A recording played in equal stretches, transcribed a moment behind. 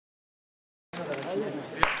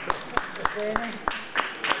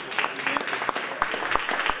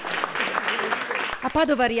A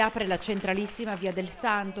Padova riapre la centralissima via del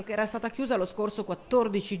Santo, che era stata chiusa lo scorso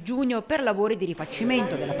 14 giugno per lavori di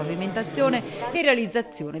rifacimento, della pavimentazione e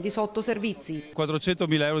realizzazione di sottoservizi.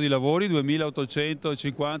 400.000 euro di lavori,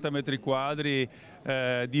 2.850 metri quadri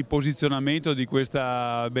di posizionamento di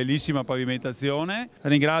questa bellissima pavimentazione.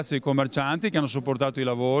 Ringrazio i commercianti che hanno sopportato i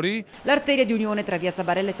lavori. L'arteria di unione tra via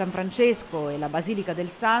Zabarella e San Francesco e la Basilica del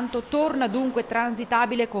Santo torna dunque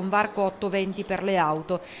transitabile con varco 820 per le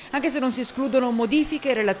auto, anche se non si escludono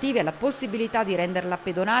modifiche relative alla possibilità di renderla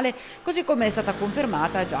pedonale, così come è stata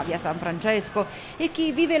confermata già via San Francesco. E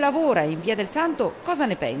chi vive e lavora in via del Santo cosa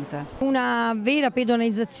ne pensa? Una vera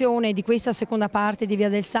pedonalizzazione di questa seconda parte di via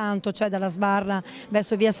del Santo, cioè dalla sbarra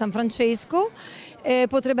verso via San Francesco,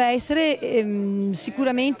 potrebbe essere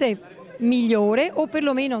sicuramente migliore, o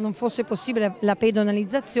perlomeno non fosse possibile la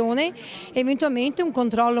pedonalizzazione, eventualmente un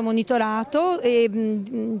controllo monitorato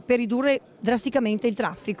per ridurre drasticamente il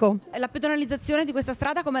traffico. La pedonalizzazione di questa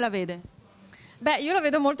strada come la vede? Beh, io la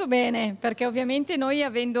vedo molto bene, perché ovviamente noi,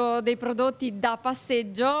 avendo dei prodotti da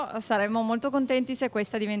passeggio, saremmo molto contenti se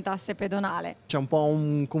questa diventasse pedonale. C'è un po'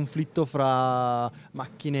 un conflitto fra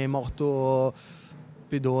macchine, moto,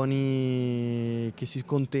 pedoni che si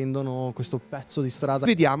contendono questo pezzo di strada.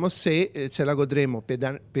 Vediamo se ce la godremo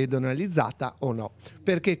pedonalizzata o no,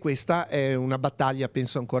 perché questa è una battaglia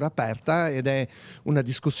penso ancora aperta ed è una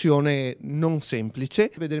discussione non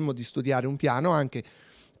semplice. Vedremo di studiare un piano anche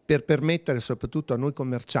per permettere soprattutto a noi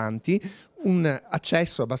commercianti un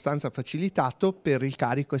accesso abbastanza facilitato per il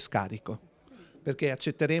carico e scarico, perché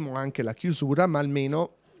accetteremo anche la chiusura, ma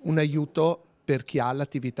almeno un aiuto per chi ha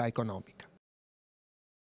l'attività economica.